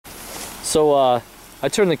So I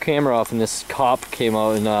turned the camera off and this cop came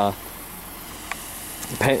out and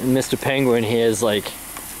Mr. Penguin here is like,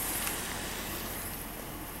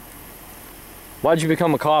 why'd you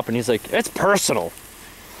become a cop? And he's like, it's personal.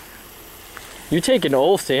 You take an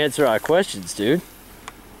oath to answer our questions, dude.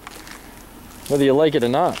 Whether you like it or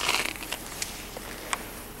not.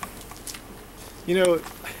 You know,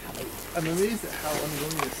 I'm amazed at how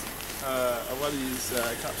unwilling a lot of these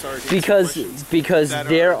cops are. Because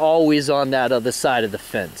they're always on that other side of the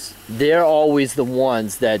fence. They're always the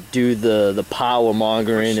ones that do the power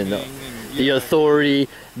mongering and the authority.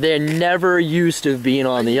 They're never used to being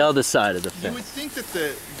on the other side of the fence. You would think that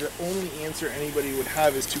the only answer anybody would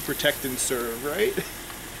have is to protect and serve, right?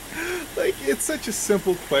 Like, it's such a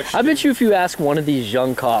simple question. I bet you if you ask one of these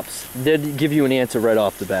young cops, they'd give you an answer right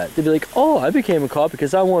off the bat. They'd be like, oh, I became a cop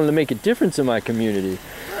because I wanted to make a difference in my community.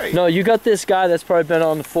 Right. No, you got this guy that's probably been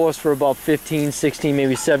on the force for about 15, 16,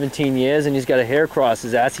 maybe 17 years, and he's got a hair across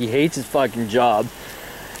his ass. He hates his fucking job.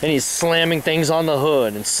 And he's slamming things on the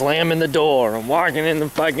hood and slamming the door and walking in the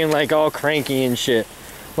fucking like all cranky and shit.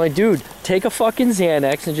 I'm like, dude, take a fucking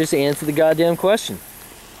Xanax and just answer the goddamn question.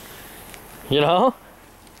 You know?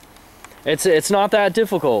 It's not that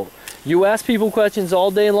difficult. You ask people questions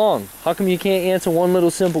all day long. How come you can't answer one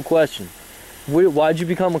little simple question? Why'd you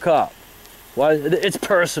become a cop? Why? It's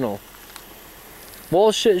personal.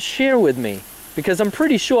 Well, share with me, because I'm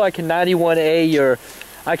pretty sure I can 91A your.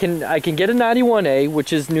 I can get a 91A,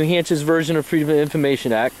 which is New Hampshire's version of Freedom of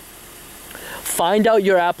Information Act. Find out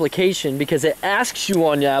your application, because it asks you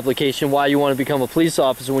on your application why you want to become a police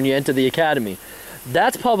officer when you enter the academy.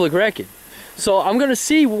 That's public record. So I'm gonna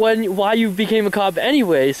see why you became a cop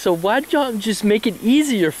anyway. So why don't you just make it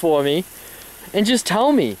easier for me and just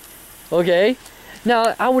tell me, okay?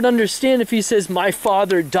 Now I would understand if he says my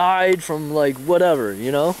father died from like whatever,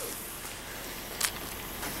 you know.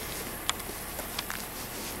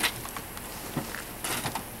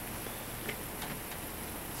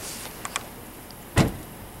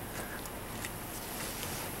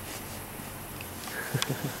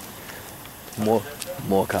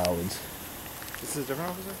 More cowards. This is a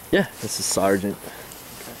different officer? Yeah, this is Sergeant.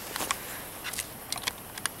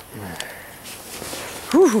 Okay.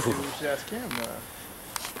 Maybe we should ask him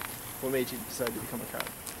what made you decide to become a cop.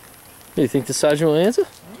 You think the sergeant will answer? I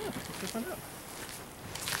don't know. Let's find out.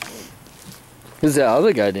 Because that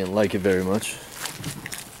other guy didn't like it very much.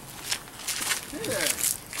 Yeah.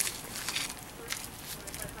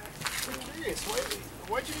 I'm curious.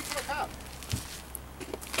 Why'd you become a cop?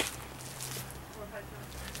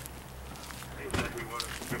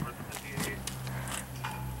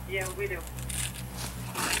 Yeah, we do.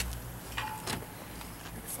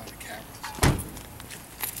 Find a camera.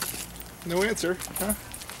 No answer, huh?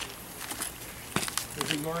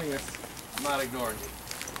 He's ignoring this. I'm not ignoring you.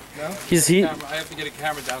 No? I have to get a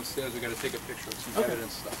camera downstairs. We got to take a picture of some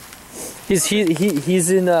evidence stuff. He's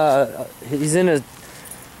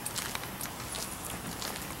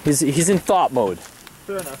in thought mode.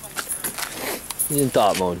 Fair enough. He's in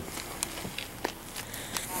thought mode.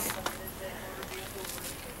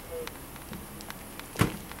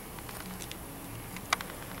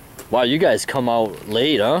 Wow, you guys come out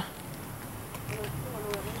late, huh? You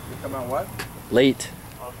come out what? Late.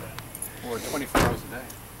 Or 24 hours a day.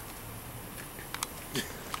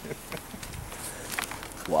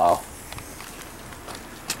 Wow.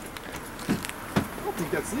 I don't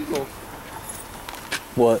think that's legal.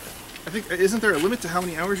 What? I think, isn't there a limit to how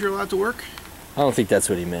many hours you're allowed to work? I don't think that's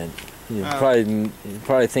what he meant. He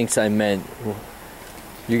probably thinks I meant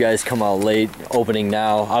you guys come out late, opening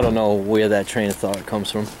now. I don't know where that train of thought comes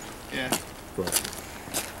from. Yeah. But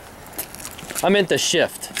I meant the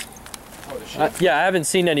shift. Oh, the shift? Yeah, I haven't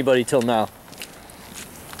seen anybody till now.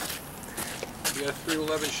 We got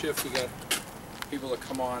 311 shift. We got people that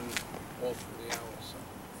come on all through the hours. So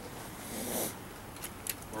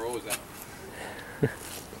we're always out.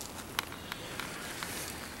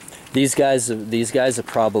 These guys are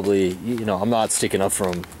probably, you know, I'm not sticking up for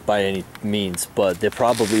them by any means, but they're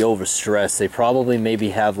probably overstressed. They probably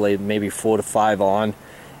maybe have like maybe 4 to 5 on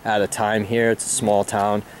at a time here. It's a small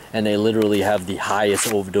town, and they literally have the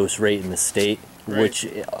highest overdose rate in the state, right, which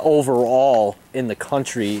overall in the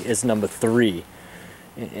country is number 3.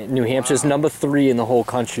 New Hampshire's number 3 in the whole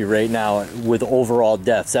country right now with overall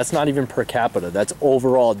deaths. That's not even per capita. That's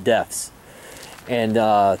overall deaths. And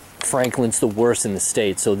Franklin's the worst in the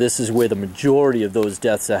state. So this is where the majority of those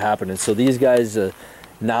deaths are happening. So these guys are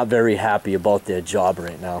not very happy about their job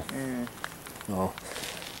right now. So,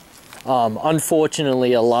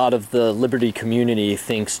 unfortunately, a lot of the Liberty community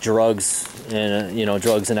thinks drugs and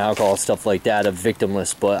drugs and alcohol, stuff like that, are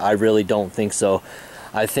victimless, but I really don't think so.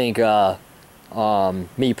 I think,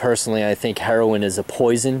 me personally, I think heroin is a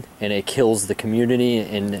poison, and it kills the community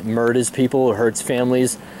and murders people, hurts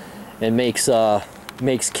families, and makes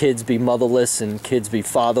kids be motherless and kids be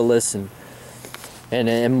fatherless, and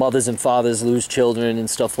mothers and fathers lose children and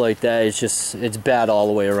stuff like that. It's bad all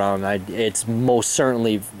the way around. It's most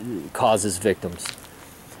certainly causes victims.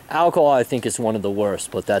 Alcohol, I think, is one of the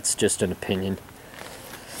worst, but that's just an opinion.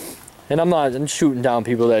 And I'm shooting down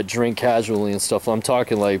people that drink casually and stuff. I'm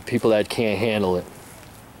talking like people that can't handle it,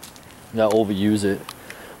 that overuse it.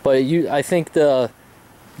 But I think the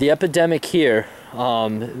epidemic here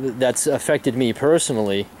that's affected me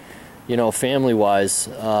personally, family-wise,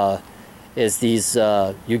 is these,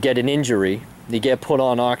 you get an injury, you get put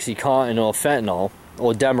on OxyContin or fentanyl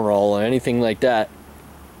or Demerol or anything like that.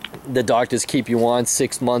 The doctors keep you on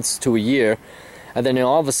 6 months to a year, and then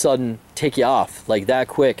all of a sudden take you off like that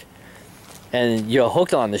quick, and you're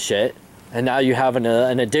hooked on the shit, and now you have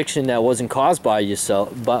an addiction that wasn't caused by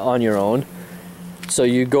yourself, but on your own. So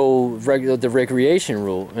you go the recreation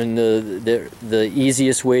route, and the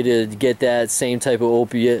easiest way to get that same type of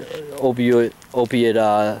opiate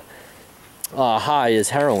high is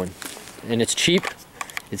heroin, and it's cheap,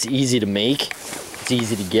 it's easy to make, it's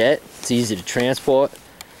easy to get, it's easy to transport,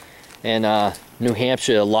 and New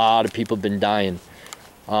Hampshire, a lot of people have been dying.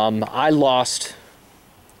 I lost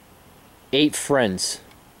 8 friends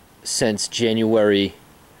since January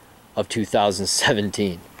of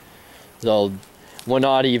 2017. So we're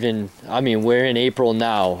not even, we're in April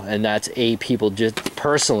now, and that's 8 people just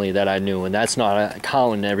personally that I knew, and that's not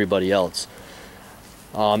counting everybody else.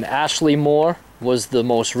 Ashley Moore was the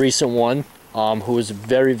most recent one, who was a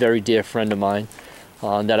very, very dear friend of mine,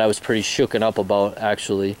 that I was pretty shooken up about,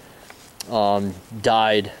 actually.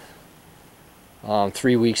 Died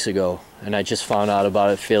 3 weeks ago, and I just found out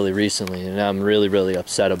about it fairly recently, and I'm really, really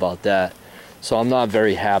upset about that. So I'm not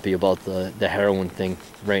very happy about the heroin thing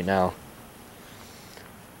right now.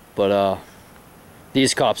 But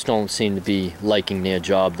these cops don't seem to be liking their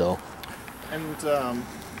job, though. And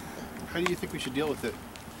how do you think we should deal with it?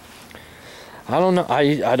 I don't know.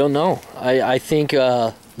 I don't know. I think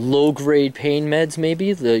low-grade pain meds,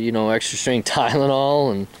 maybe, the extra strength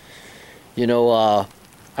Tylenol, and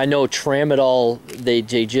I know Tramadol, they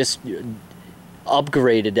just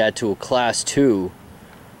upgraded that to a class 2,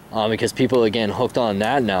 because people are getting hooked on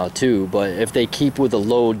that now too. But if they keep with a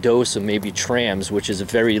low dose of maybe Trams, which is a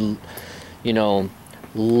very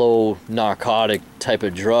low narcotic type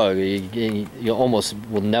of drug, you almost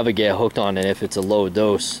will never get hooked on it if it's a low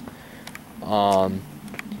dose,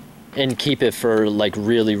 and keep it for like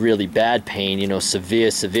really, really bad pain,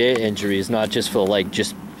 severe injuries, not just for like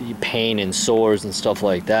just pain and sores and stuff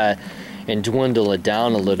like that, and dwindle it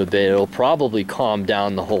down a little bit. It'll probably calm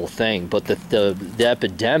down the whole thing. But the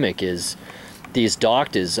epidemic is these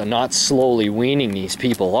doctors are not slowly weaning these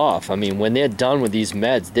people off. When they're done with these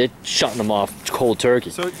meds, they're shutting them off cold turkey.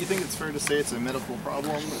 So you think it's fair to say it's a medical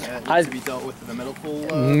problem that needs to be dealt with in the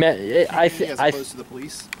medical as opposed to the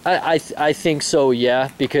police? I think so, yeah,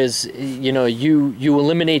 because you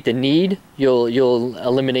eliminate the need, you'll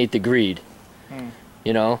eliminate the greed.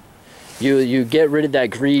 You get rid of that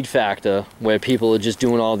greed factor where people are just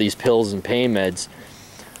doing all these pills and pain meds.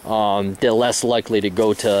 They're less likely to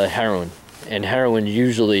go to heroin, and heroin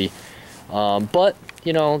usually, but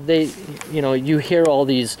you hear all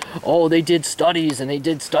these, they did studies, and they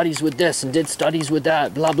did studies with this and did studies with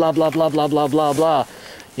that, blah blah blah blah blah blah blah blah.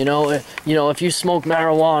 If you smoke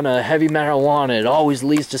marijuana, heavy marijuana, it always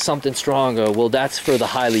leads to something stronger. Well, that's for the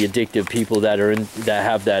highly addictive people that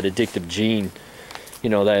have that addictive gene.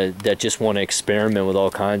 That just want to experiment with all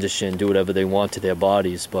kinds of shit and do whatever they want to their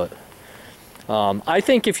bodies. But I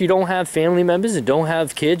think if you don't have family members and don't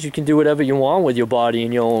have kids, you can do whatever you want with your body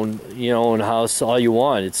in your own house, all you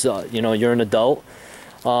want. It's you're an adult.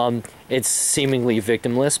 It's seemingly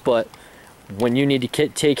victimless, but when you need to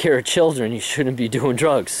take care of children, you shouldn't be doing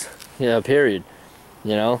drugs. Period.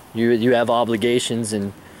 You have obligations,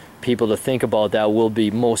 and people to think about that will be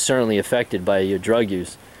most certainly affected by your drug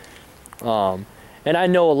use. And I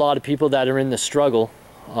know a lot of people that are in the struggle.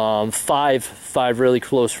 Five really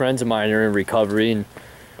close friends of mine are in recovery,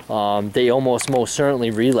 and they most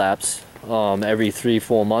certainly relapse every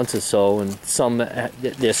 3-4 months or so, and some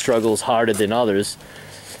their struggle's harder than others.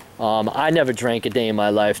 I never drank a day in my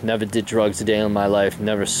life, never did drugs a day in my life,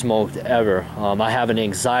 never smoked ever. I have an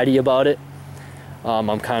anxiety about it.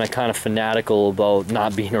 I'm kind of fanatical about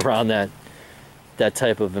not being around that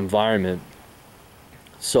type of environment.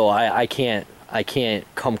 So I can't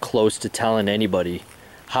come close to telling anybody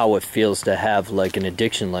how it feels to have like an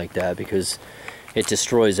addiction like that, because it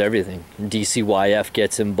destroys everything. DCYF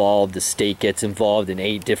gets involved, the state gets involved in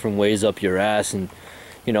 8 different ways up your ass, and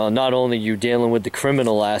you know, not only you dealing with the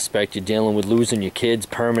criminal aspect, you're dealing with losing your kids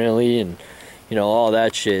permanently, and you know, all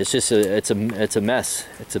that shit. It's just it's a mess.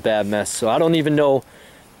 It's a bad mess. So I don't even know.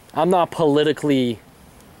 I'm not politically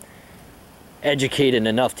educated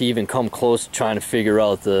enough to even come close to trying to figure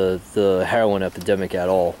out the heroin epidemic at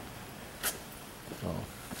all. So.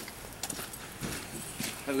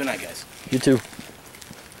 Have a good night, guys. You too.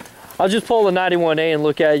 I'll just pull the 91A and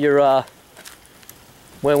look at your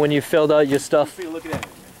when you filled out your stuff. Looking at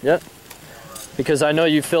it. Yep. Because I know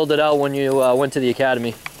you filled it out when you went to the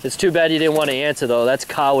academy. It's too bad you didn't want to answer though. That's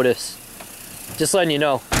cowardice. Just letting you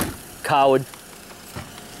know. Coward.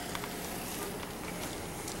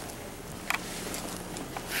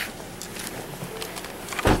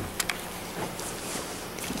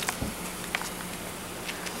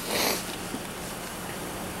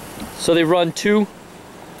 So they run two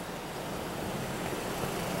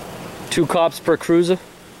cops per cruiser.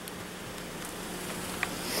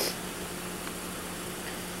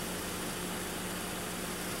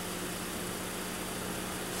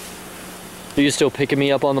 Are you still picking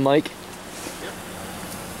me up on the mic?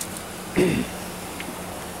 Yep.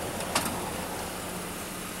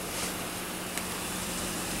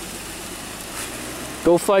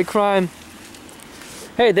 Go fight crime.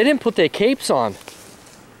 Hey, they didn't put their capes on.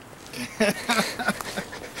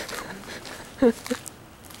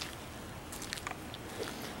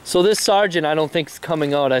 So this sergeant, I don't think is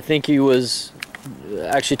coming out. I think he was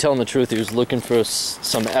actually telling the truth. He was looking for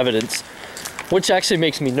some evidence, which actually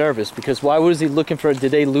makes me nervous because why was he looking for?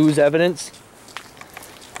 Did they lose evidence?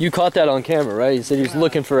 You caught that on camera, right? He said he was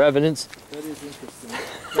looking for evidence. That is interesting.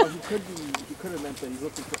 Well, he could have meant that he's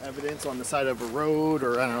looking for evidence on the side of a road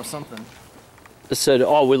or I don't know something. It said,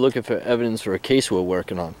 "Oh, we're looking for evidence for a case we're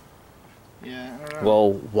working on." Yeah, I don't know.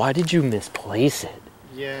 Well, why did you misplace it?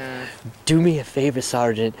 Yeah. Do me a favor,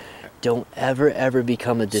 Sergeant. Don't ever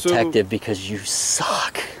become a detective because you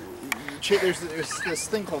suck. There's this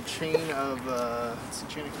thing called chain of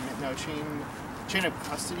chain of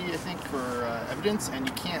custody, I think, for evidence, and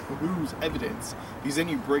you can't lose evidence because then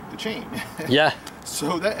you break the chain. Yeah.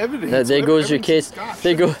 So that evidence. There goes your case.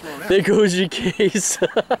 There goes your case.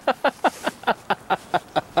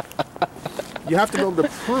 You have to be able to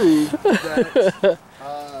prove that.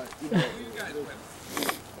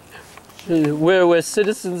 We're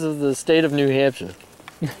citizens of the state of New Hampshire.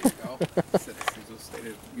 There you go. Citizens of the state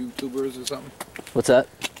of YouTubers or something. What's that?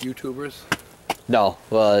 YouTubers. No,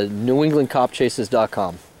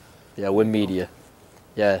 NewEnglandCopChases.com. Yeah, we're media.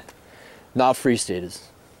 Yeah, not Free Staters.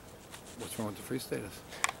 What's wrong with the Free Staters?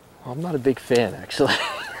 I'm not a big fan, actually.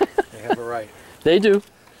 They have a right. They do.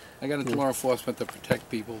 I got into law enforcement to protect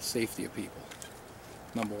people, safety of people.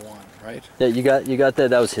 Number one, right? Yeah, you got that.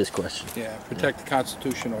 That was his question. Yeah, protect the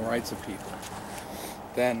constitutional rights of people.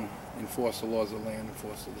 Then enforce the laws of the land,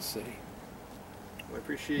 enforce of the city. I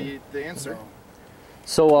appreciate the answer.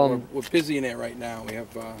 So we're busy in it right now. We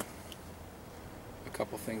have a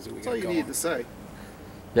couple things that we That's got all you going. need to say.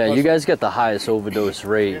 yeah, you guys got the highest overdose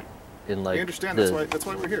rate in I like understand. That's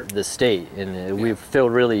why we're here. the state, and we feel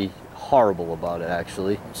really horrible about it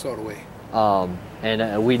actually. So do we. And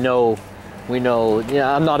we know.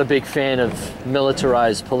 Yeah, I'm not a big fan of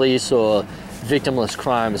militarized police or victimless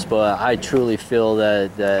crimes, but I truly feel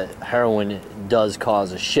that heroin does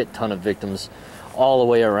cause a shit ton of victims all the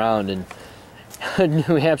way around. And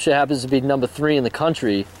New Hampshire happens to be number 3 in the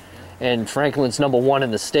country, and Franklin's number 1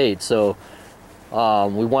 in the state. So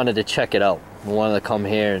we wanted to check it out. We wanted to come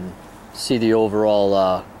here and see the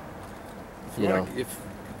overall, If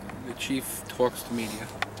the chief talks to media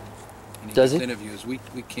and he Does gives he? interviews, we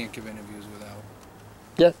can't give interviews without.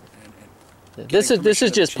 Yep. And This is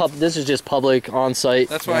permission just of the chief. this is just public on site.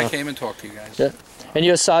 That's why I came and talked to you guys. Yeah. And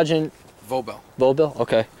you're Sergeant Vobel. Vobel?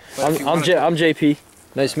 Okay. But if you wanna I'm JP.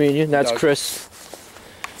 Nice meeting you. That's Doug. Chris.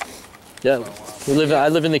 Yeah. So, I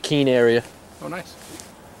live in the Keene area. Oh, nice.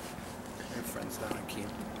 I have friends down in Keene.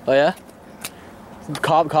 Oh yeah?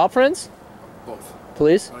 Cop friends? Both.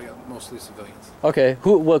 Police? I got mostly civilians. Okay.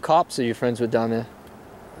 What cops are you friends with down there?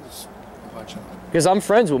 There's a bunch of them. Because I'm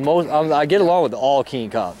friends with most. I get along with all Keene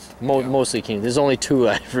cops. Yeah. Mostly Keene. There's only 2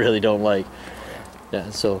 I really don't like. Yeah.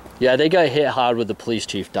 So yeah, they got hit hard with the police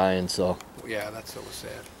chief dying. So Yeah, that's so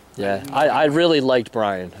sad. yeah, I really liked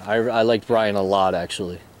Brian. I liked Brian a lot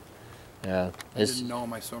actually. Yeah. I didn't know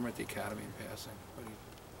him. I saw him at the academy in passing.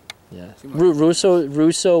 But Yeah, Seemed like-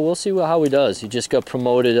 Russo. We'll see how he does. He just got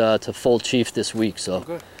promoted to full chief this week, so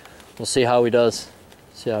good. we'll see how he does.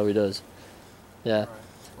 Yeah. All right.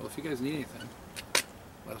 Well, if you guys need anything,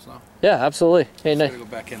 let us know. Yeah, absolutely. Hey, Just nice. gotta go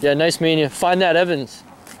back in. Yeah, nice meeting you. Find that Evans.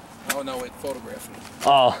 Oh no, wait, photographing.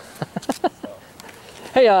 Oh.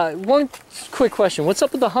 Hey, one quick question. What's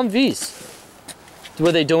up with the Humvees?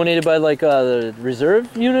 Were they donated by like the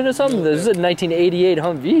reserve unit or something? This is a 1988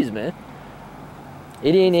 Humvees, man.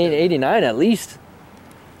 88, 89 at least.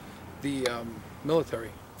 The military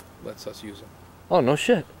lets us use them. Oh, no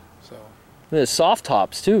shit. So There's soft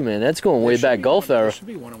tops too, man. That's going way there should back be Gulf one- era. There should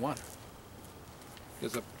be 1-on-1.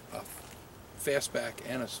 There's a fastback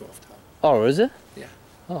and a soft top. Oh, is it? Yeah.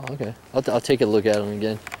 Oh, okay. I'll take a look at them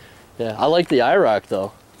again. Yeah, I like the IROC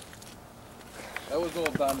though. That was all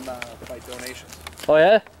done by donations. Oh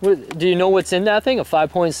yeah? Do you know what's in that thing? A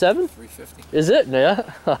 5.7? 350. Is it? Yeah.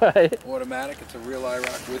 All right. Automatic. It's a real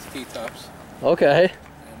IROC with T-tops. Okay.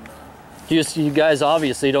 And You guys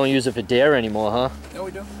obviously don't use it for dare anymore, huh? no,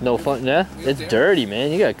 we do. No fun. Yeah. We got It's dare. dirty,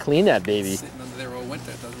 man. You gotta clean that baby. Sitting under there all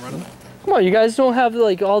winter. It doesn't run all the time. Come on, you guys don't have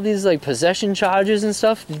like all these like possession charges and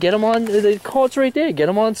stuff. Get them on the court's right there. Get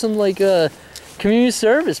them on some like community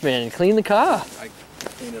service, man. Clean the car. I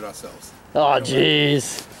clean it ourselves. Oh,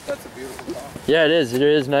 jeez. That's a beautiful car. Yeah, it is. It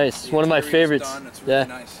is nice. It's The one of my interior's favorites. Done. It's really Yeah.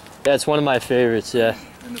 nice. Yeah, it's one of my favorites. Yeah.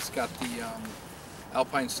 And it's got the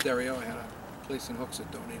Alpine stereo. I had a place in Hooks that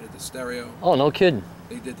donated the stereo. Oh, no kidding.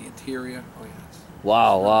 They did the interior. Oh yeah. It's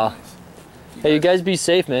Wow, really wow. nice. Hey, you guys be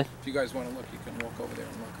safe, man. If you guys want to look, you can walk over there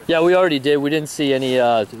and look. Yeah, we already did. We didn't see any.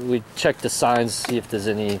 We checked the signs, see if there's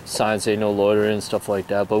any signs say no loitering and stuff like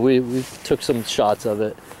that. But we took some shots of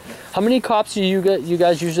it. How many cops do you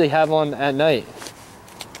guys usually have on at night?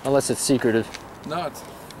 Unless it's secretive. No, it's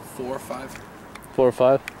 4 or 5. 4 or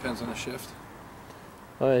 5. Depends on the shift.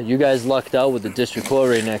 All right, you guys lucked out with the district court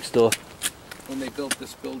right next door. When they built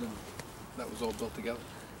this building, that was all built together.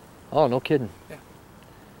 Oh, no kidding. Yeah.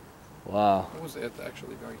 Wow. It was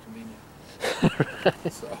actually very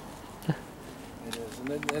convenient. So it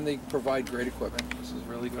is, and they provide great equipment. This is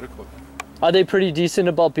really good equipment. Are they pretty decent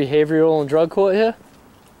about behavioral and drug court here?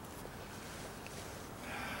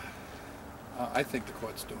 I think the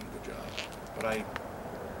court's doing a good job,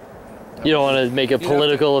 but You don't want to make a You'd have to-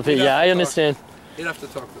 political you'd opinion. have Yeah, to I talk. understand. You'd have to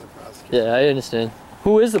talk to the prosecutor. Yeah, I understand.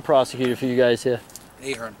 Who is the prosecutor for you guys here?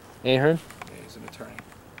 Ahern. Ahern? Yeah, he's an attorney.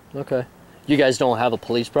 Okay. You guys don't have a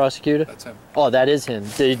police prosecutor? That's him. Oh, that is him.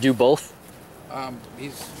 They do both?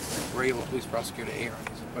 He's a regular police prosecutor, Ahern,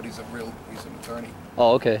 but he's an attorney.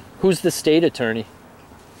 Oh, okay. Who's the state attorney?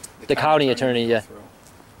 The county attorney, we go yeah. through.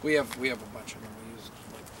 We have a bunch of them. We use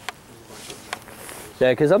there's a bunch of them.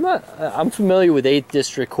 Yeah, because I'm familiar with 8th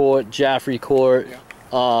District Court, Jaffrey Court,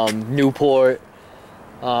 Newport,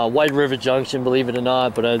 White River Junction, believe it or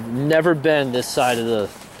not, but I've never been this side of the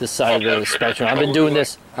spectrum. I've been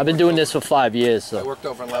doing this for 5 years. I So. worked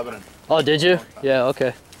over in Lebanon. Oh, did you? Yeah,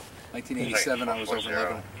 okay. 1987, I was over in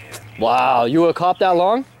Lebanon. Wow, you were a cop that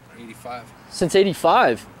long? 85. Since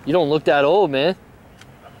 85. You don't look that old, man.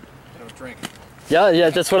 I don't drink. Yeah,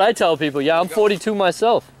 that's what I tell people. Yeah, I'm 42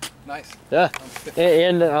 myself. Nice. Yeah. I'm 50.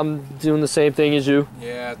 And I'm doing the same thing as you.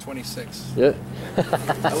 Yeah, 26. Yeah.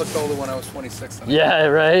 I looked older when I was 26. Yeah,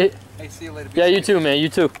 right? Hey, see you later. Be Yeah, you safe. too, man. You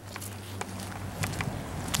too.